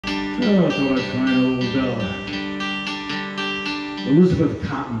Oh, I thought I'd try an old Elizabeth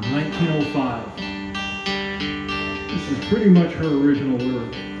Cotton, 1905. This is pretty much her original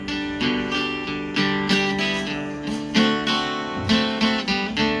lyric.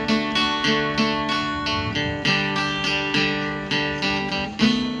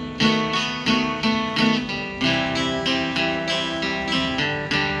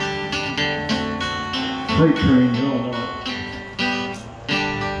 Freight train, you all know it.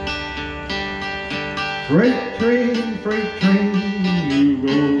 Freight train, you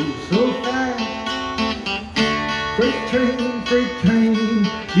go so fast. Freight train,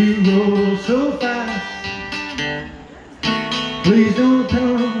 you go so fast. Please don't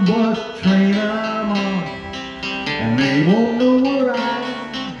tell them what train I'm on, and they won't know where I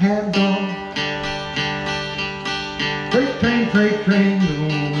have gone. Freight train,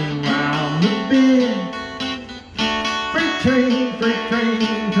 going round the bend. Freight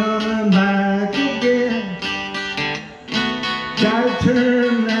train, coming back again. Gotta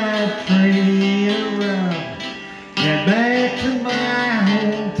turn that train around, head back to my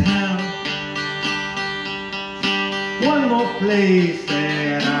hometown. One more place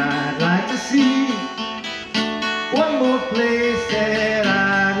that I'd like to see. One more place that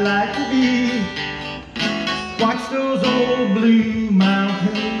I'd like to be. Watch those old blue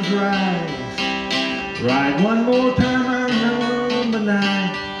mountains rise. Ride one more time on number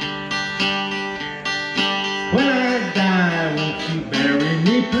 9. When I die, won't you bury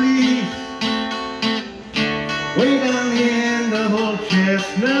me, please? Way down the end of old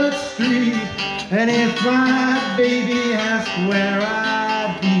Chestnut Street. And if my baby asks where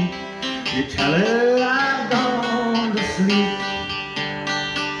I'd be, you tell her I've gone to sleep.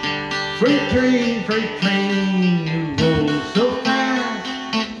 Freight train, you roll so fast.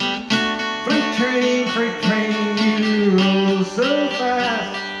 Freight train, you roll so fast.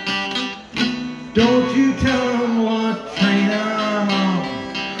 Don't you tell them what train I'm on,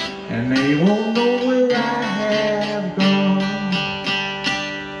 and they won't know where I have gone.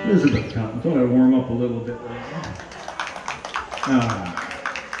 Elizabeth Cotton, thought I'd warm up a little bit there.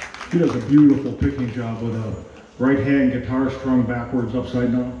 She does a beautiful picking job with a right hand guitar strung backwards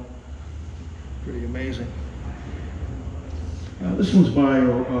upside down. Pretty amazing. This one's by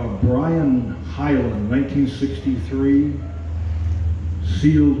Bryan Hyland, 1963,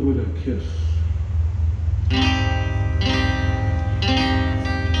 Sealed with a Kiss.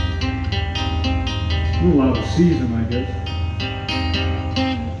 A little out of season, I guess.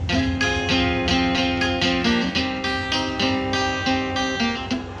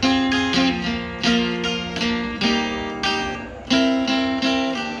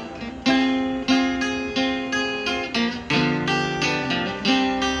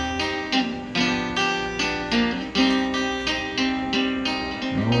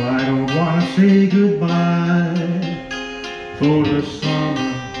 Say goodbye for the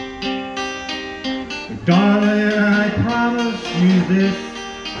summer, but darling, I promise you this: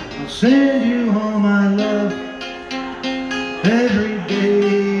 I'll send you all my love every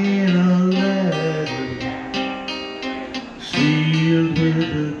day in a letter, sealed with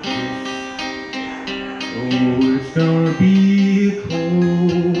a kiss. Oh, it's gonna be a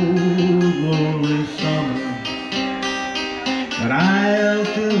cold, lonely summer, but I'll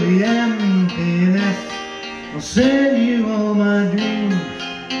fill the emptiness. I'll send you all my dreams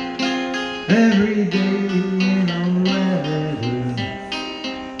every day in a letter,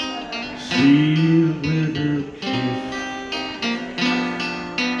 sealed with a kiss.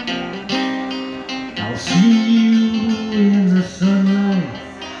 I'll see you in the sunlight,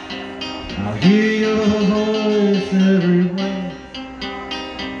 I'll hear your voice everywhere.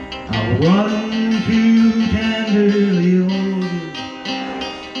 I'll run to tenderly hold you,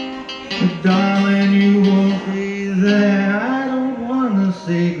 but darling, you won't be there. I don't want to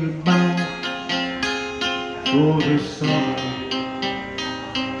say goodbye for the summer,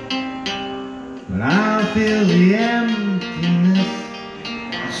 but I'll fill the emptiness.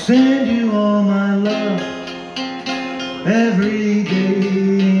 I'll send you all my love every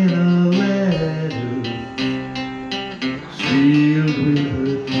day in a letter, sealed with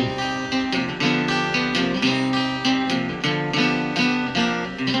a kiss.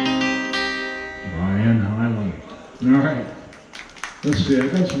 Bryan Hyland. All right, let's see, I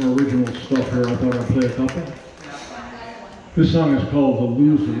got some original stuff here. I thought I'd play a couple. This song is called The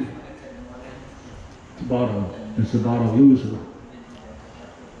Loser. It's about a loser.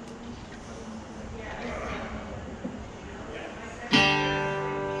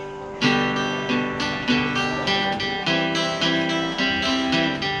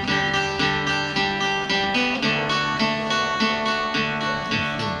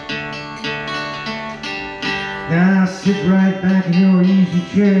 Now sit right back in your easy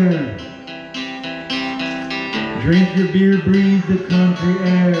chair. Drink your beer, breathe the country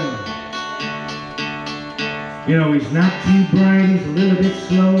air. You know, he's not too bright, he's a little bit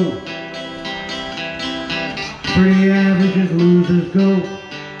slow. Pretty average as losers go.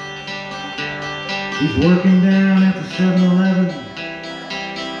 He's working down at the 7-Eleven,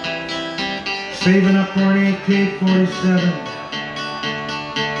 saving up for an AK-47.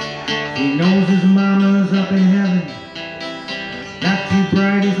 He knows his mama's up in heaven. Not too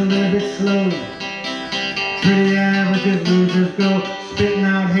bright, he's a little bit slow. Pretty average as losers go. Spitting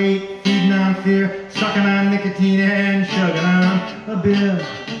out hate, feeding on fear, sucking on nicotine and chugging on a beer.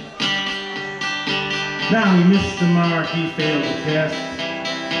 Now he missed the mark, he failed the test.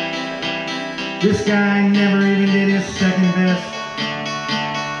 This guy never even did his second best.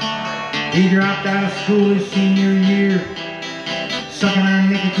 He dropped out of school his senior year, sucking on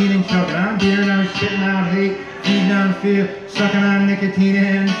nicotine and chugging on beer. Now he's spitting out hate, feeding on fear, sucking on nicotine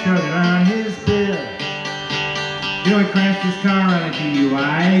and chugging on his beer. You know, he crashed his car on a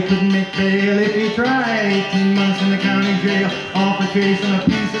DUI. He couldn't make bail if he tried. 18 months in the county jail, all for chasing a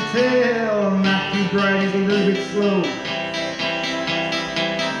piece of tail. Not too bright, he's a little bit slow.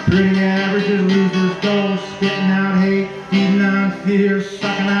 Pretty average as losers go. Spitting out hate, feeding on fear,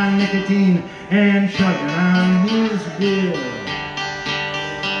 sucking on nicotine and chugging on his beer.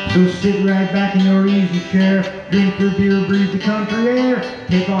 So sit right back in your easy chair. Drink your beer, breathe the country air.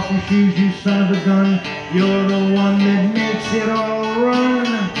 Take off your shoes, you son of a gun. You're the one that makes it all run.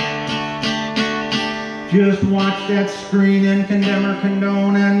 Just watch that screen and condemn or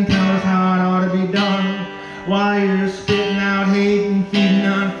condone and tell us how it ought to be done. While you're spitting out hate and feeding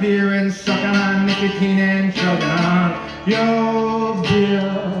on fear and sucking on nicotine and chugging on your beer.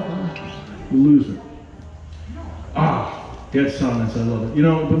 Loser. Ah. Dead silence, I love it. You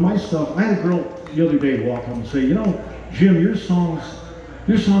know, but my stuff, I had a girl the other day walk up and say, you know, Jim, your songs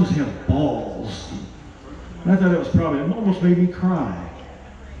have balls. And I thought that was probably, it almost made me cry.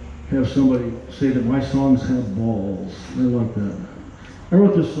 Have somebody say that my songs have balls. I like that. I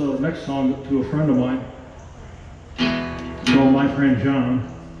wrote this next song to a friend of mine called My Friend John.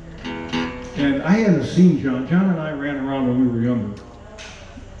 And I hadn't seen John. John and I ran around when we were younger.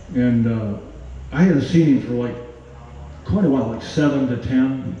 And I hadn't seen him for like quite a while, like 7 to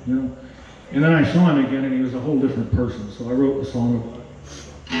 10, you know. And then I saw him again, and he was a whole different person. So I wrote a song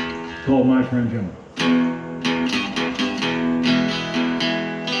called My Friend John.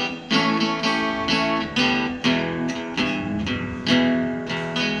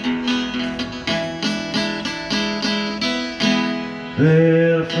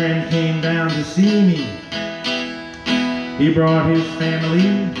 Well, a friend came down to see me. He brought his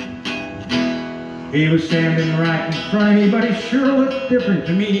family. He was standing right in front of me, but he sure looked different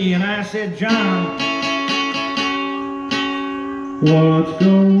to me. And I said, John, what's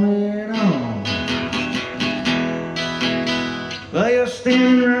going on? Well, you're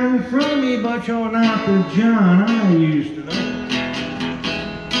standing right in front of me, but you're not the John I used to know.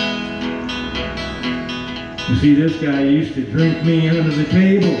 You see, this guy used to drink me under the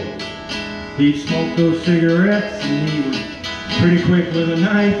table. He'd smoke those cigarettes, and he was pretty quick with a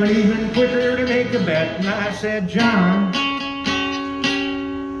knife, and even quicker to make a bet. And I said, John,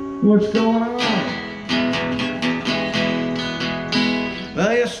 what's going on?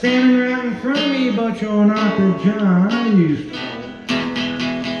 Well, you're standing right in front of me, but you're not the John I used to know.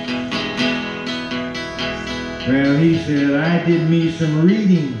 Well, he said, I did me some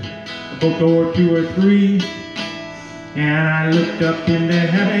reading, a book or 2 or 3, and I looked up into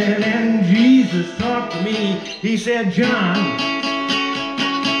heaven, and Jesus talked to me. He said, John,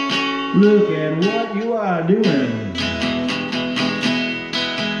 look at what you are doing.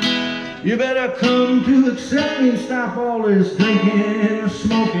 You better come to accept me and stop all this drinking,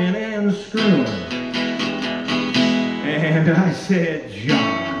 smoking, and screwing. And I said,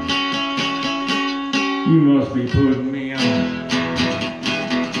 John, you must be putting me on.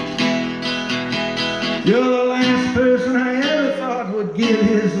 You're the last person I ever thought would give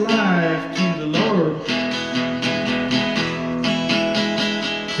his life to the Lord.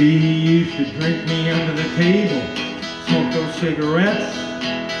 See, he used to drink me under the table, smoke those cigarettes,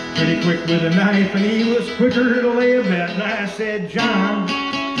 pretty quick with a knife, and he was quicker to lay a bet. And I said, John,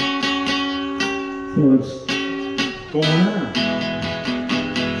 what's going on?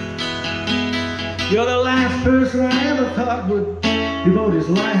 You're the last person I ever thought would devote his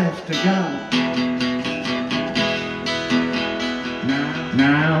life to God.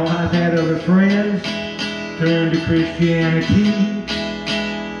 Now I've had other friends turn to Christianity,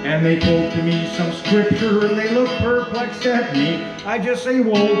 and they quote to me some scripture, and they look perplexed at me. I just say,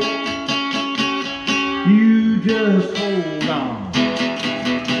 whoa, you just hold on.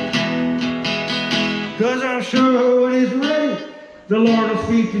 'Cause I'm sure when he's ready, the Lord will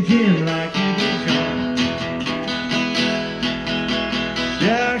speak to Jim like he did John.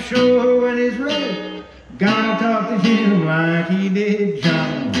 Yeah, I'm sure when he's ready, God will talk to Jim like he did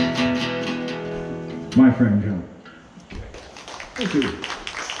John. My friend John. Thank you.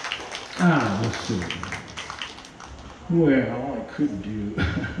 Let's see. Well, I could do.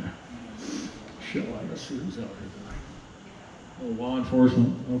 Shall I? Let's see who's out here tonight. Oh, law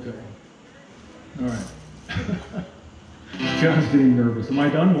enforcement. Okay. All right. John's getting nervous. Am I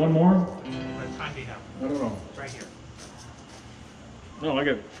done? One more? What time do you have? I don't know. It's right here. No, I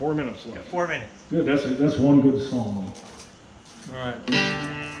got 4 minutes left. 4 minutes. Good. That's one good song. All right.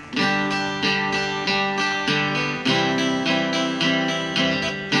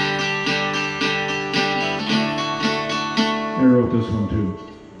 I wrote this one too.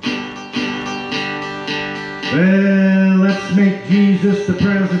 Well, let's make Jesus the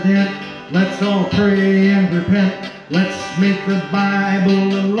president. Let's all pray and repent. Let's make the Bible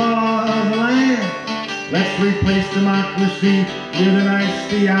the law of the land. Let's replace democracy with a nice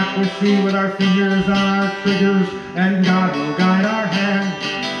theocracy, with our fingers on our triggers, and God will guide our hand.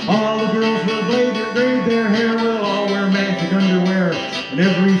 All the girls will braid their hair, we'll all wear magic underwear, and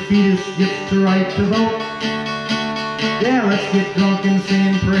every fetus gets the right to vote. Yeah, let's get drunk and sing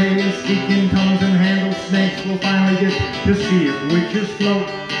and pray, speak in tongues and handle snakes. We'll finally get to see if witches float.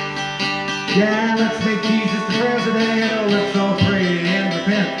 Yeah, let's make Jesus the president. Oh, let's all pray and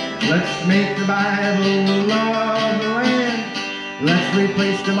repent. Let's make the Bible the law of the land. Let's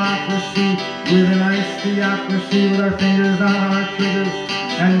replace democracy with a nice theocracy, with our fingers on our triggers,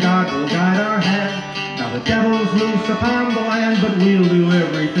 and God will guide our hand. Now the devil's loose upon the land, but we'll do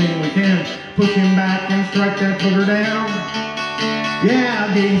everything we can. Push him back and strike that booger down.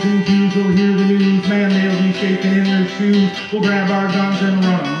 Yeah, gays and Jews will hear the news, man, they'll be shaking in their shoes. We'll grab our guns and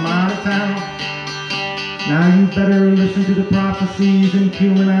run them out of town. Now you better listen to the prophecies and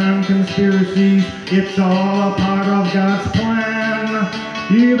QAnon conspiracies. It's all a part of God's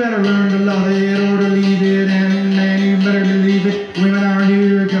plan. You better learn to love it or to leave it, and man, you better believe it, women are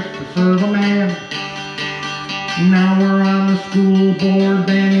here just to serve a man. Now we're on the school board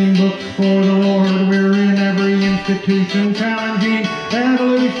banning books for the Lord. We're in every institution challenging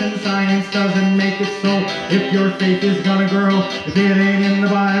evolution. Science doesn't make it so. If your faith is gonna grow, if it ain't in the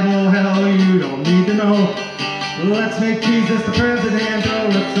Bible, hell, you don't need to know. Let's make Jesus the president. Oh,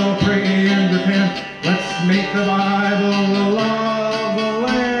 let's all pray and repent. Let's make the Bible the law of the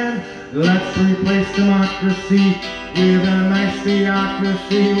land. Let's replace democracy with a nice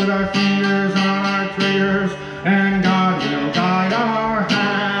theocracy, with our fingers on our triggers, and God will guide our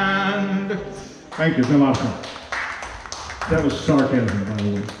hand. Thank you so much. That was sarcasm, by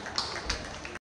the way.